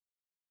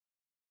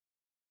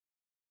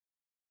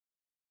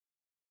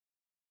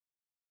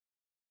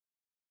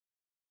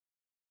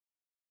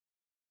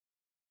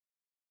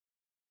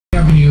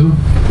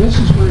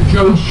this is where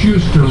Joe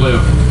Shuster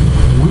lived.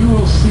 We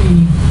will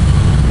see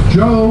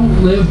Joe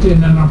lived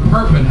in an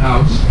apartment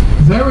house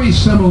very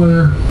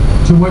similar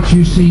to what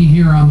you see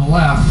here on the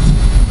left,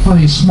 one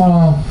of these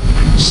small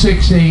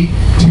 6, 8,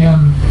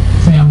 10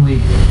 family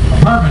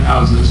apartment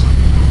houses.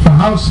 The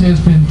house has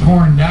been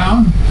torn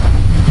down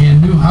and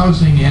new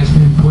housing has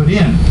been put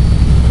in.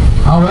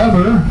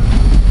 However,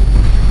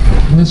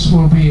 this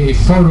will be a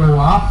photo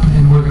op,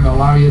 and we're going to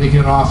allow you to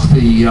get off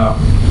the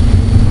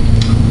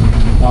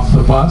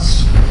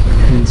bus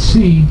and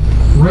see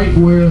right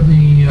where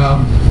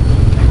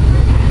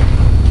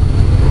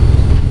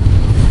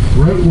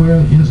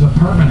his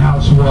apartment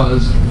house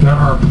was. There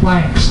are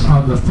plaques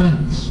on the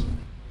fence.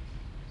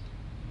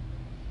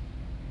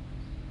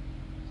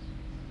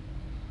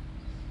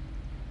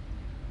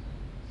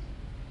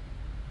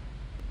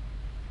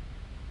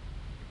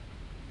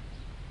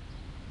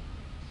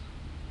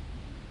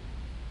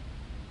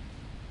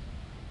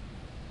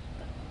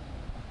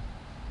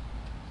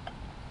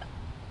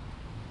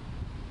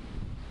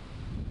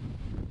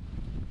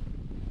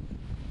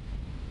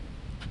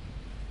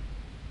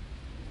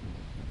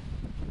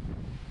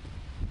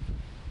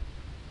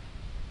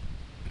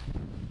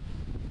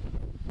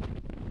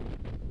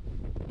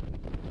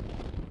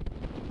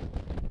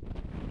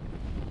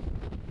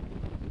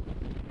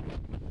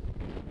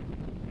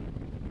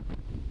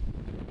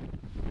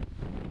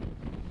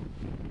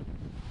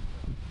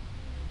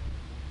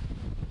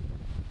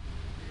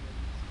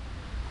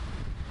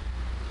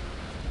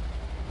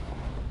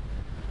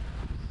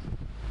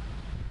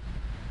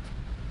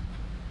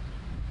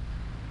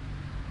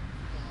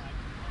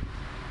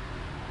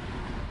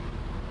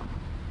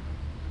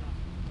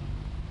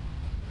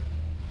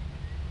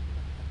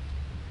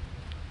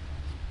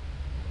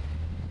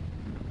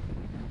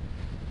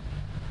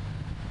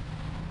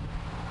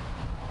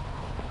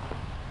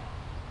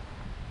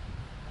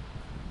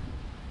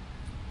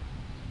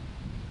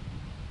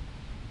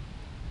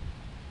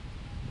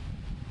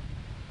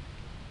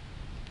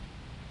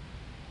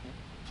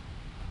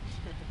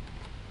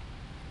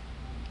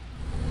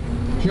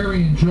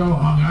 Jerry and Joe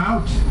hung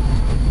out.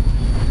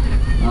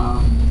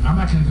 I'm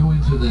not going to go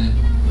into the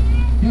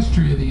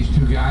history of these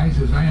two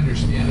guys. As I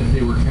understand it,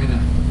 they were kind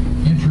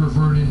of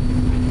introverted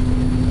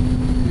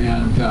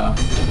and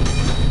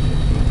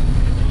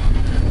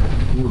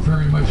were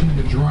very much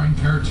into drawing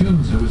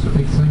cartoons. It was a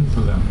big thing for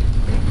them.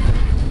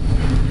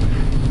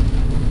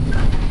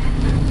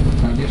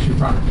 I guess you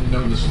probably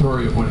know the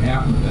story of what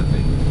happened, that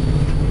they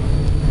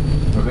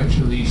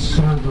eventually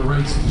sold the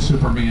rights to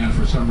Superman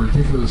for some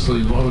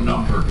ridiculously low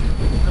number,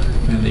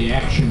 and the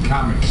Action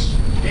Comics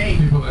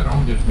people that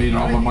owned it made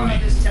all the money.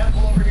 This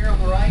temple over here on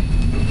the right?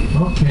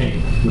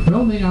 Okay, the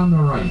building on the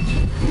right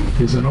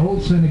is an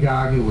old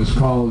synagogue. It was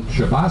called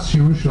Shabbos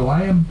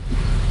Yerushalayim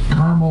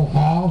Carmel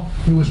Hall.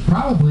 It was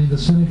probably the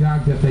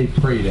synagogue that they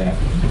prayed at.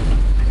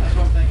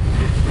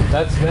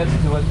 That's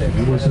what they.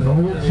 It was an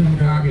old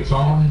synagogue. It's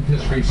all in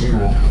history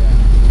school.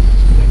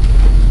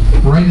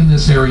 Right in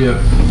this area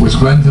was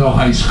Glenville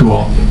High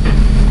School,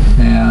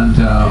 and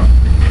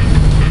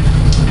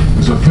it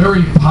was a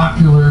very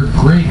popular,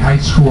 great high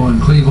school in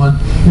Cleveland.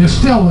 It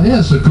still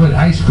is a good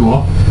high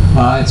school.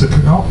 It's a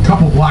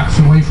couple blocks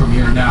away from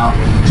here now,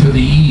 to the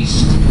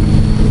east.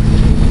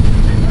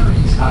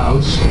 Mary's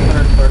house.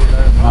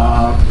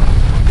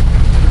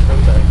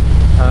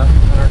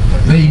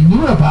 They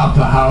knew about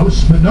the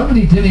house, but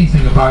nobody did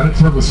anything about it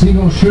until the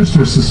SIegel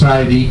Shuster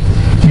Society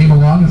came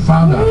along and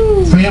found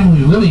a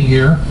family living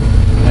here,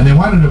 and they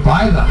wanted to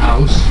buy the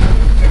house.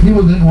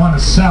 People didn't want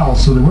to sell,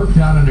 so they worked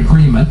out an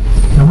agreement,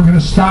 and we're going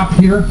to stop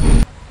here.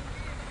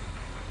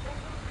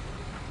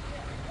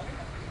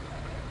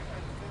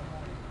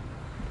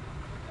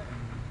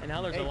 And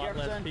now there's a lot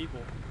less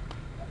people.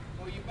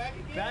 Well, you back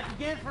again? Back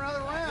again for another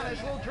round.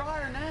 It's a little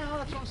drier now.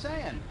 That's what I'm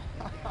saying.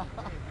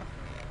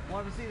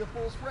 Want to see the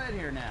full spread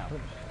here now. Hello,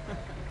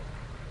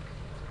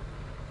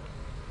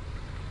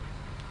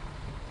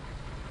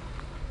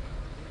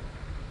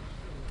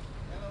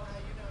 how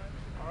you doing?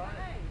 All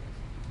right.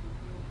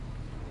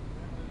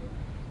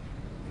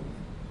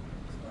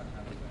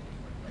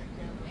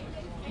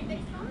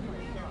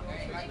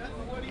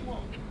 What do you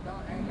want? You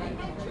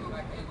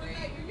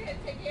gotta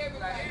take care of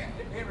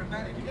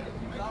everybody.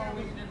 It's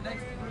always the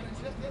next one.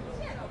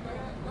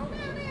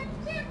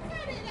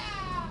 Cut it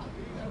out.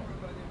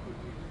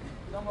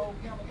 Some old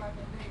camel like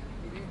that day,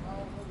 it is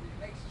all over the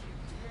next street.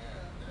 Yeah,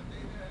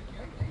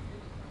 that day there,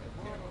 the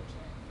world will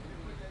change. They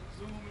put that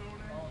zoom on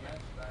there. Oh,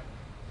 that's right.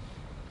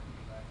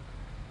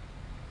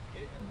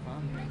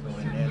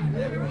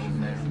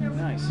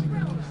 Nice.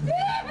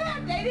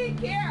 They didn't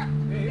care.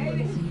 They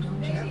didn't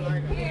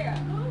care.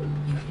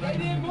 They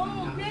didn't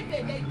move, did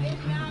they? They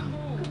did not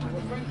move.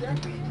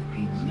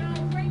 No,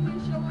 Frank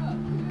didn't show up.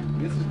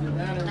 This is the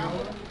ladder.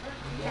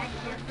 That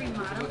carefree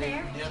model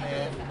there?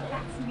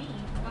 That's me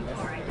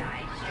before I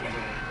died.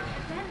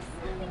 Then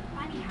something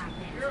funny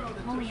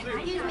happened. Only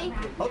excuse me.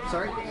 Oh,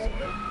 sorry.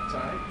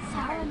 Sorry.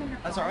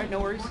 That's all right. No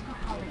worries. No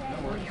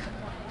worries.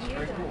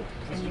 Very cool.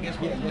 You guess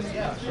what?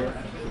 Yeah, sure.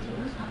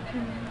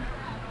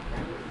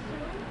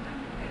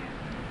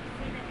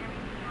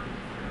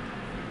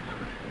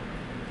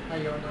 How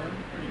y'all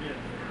doing? Pretty good.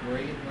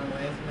 Great. My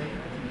last name.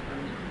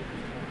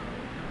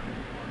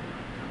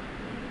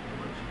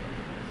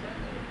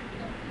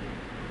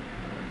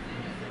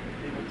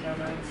 People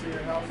come in and see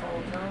your house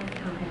all the time?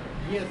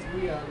 Yes,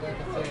 we are. Like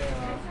I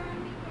said,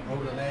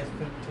 over the last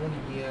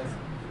 20 years,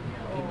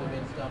 people have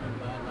been stopping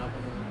by,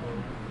 knocking on the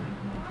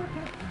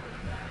door.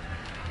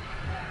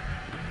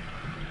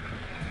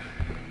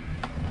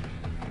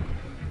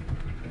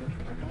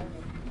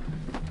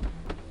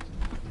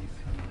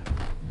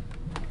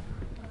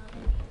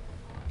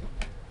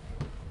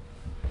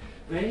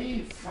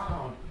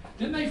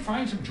 Didn't they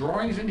find some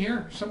drawings in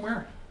here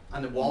somewhere?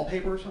 On the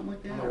wallpaper or something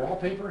like that? On the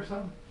wallpaper or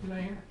something? Did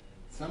I hear?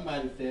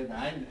 Somebody said, but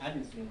I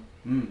didn't see them.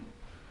 Hmm.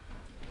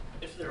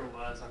 If there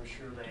was, I'm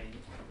sure they,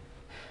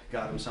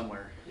 Got him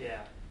somewhere.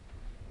 yeah.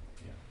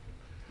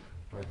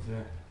 But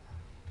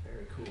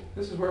Very cool.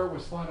 this is where it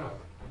was thought of.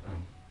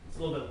 It's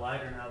a little bit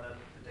lighter now that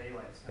the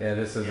daylight's. Yeah,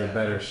 this is Yeah. a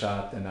better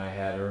shot than I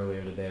had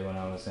earlier today when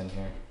I was in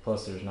here.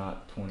 Plus, there's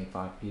not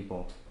 25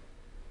 people.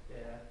 Yeah,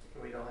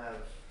 we don't have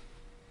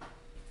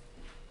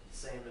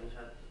Sam and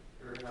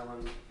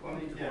Helen.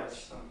 Plenty of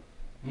guests, son.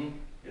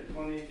 Get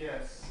plenty of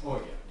guests. Oh,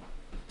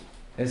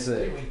 yeah. It's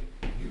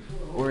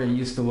where he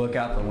used to look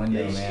out the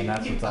window, man.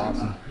 That's what's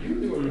awesome.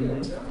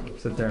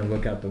 Sit there and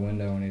look out the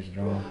window when he's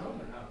drawing.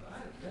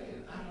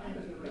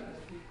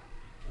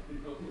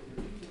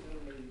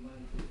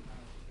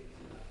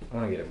 I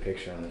want to get a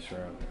picture in this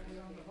room.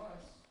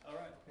 All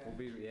right. We'll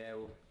be, yeah,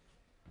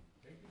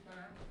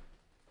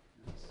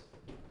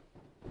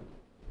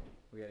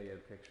 we gotta get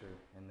a picture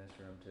in this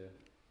room too.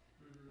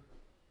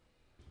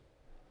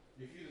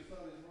 If you'd have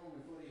saw this room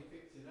before they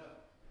fixed it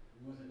up,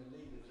 you wouldn't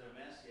believe it. Was there a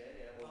mess?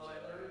 Yeah. Oh, I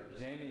heard.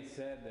 Jamie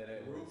said that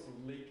it The was roof was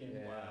leaking,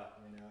 yeah. wow,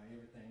 you know,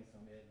 everything,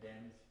 some of that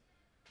damage,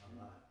 a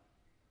lot.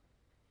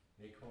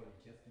 They caught it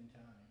just in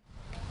time.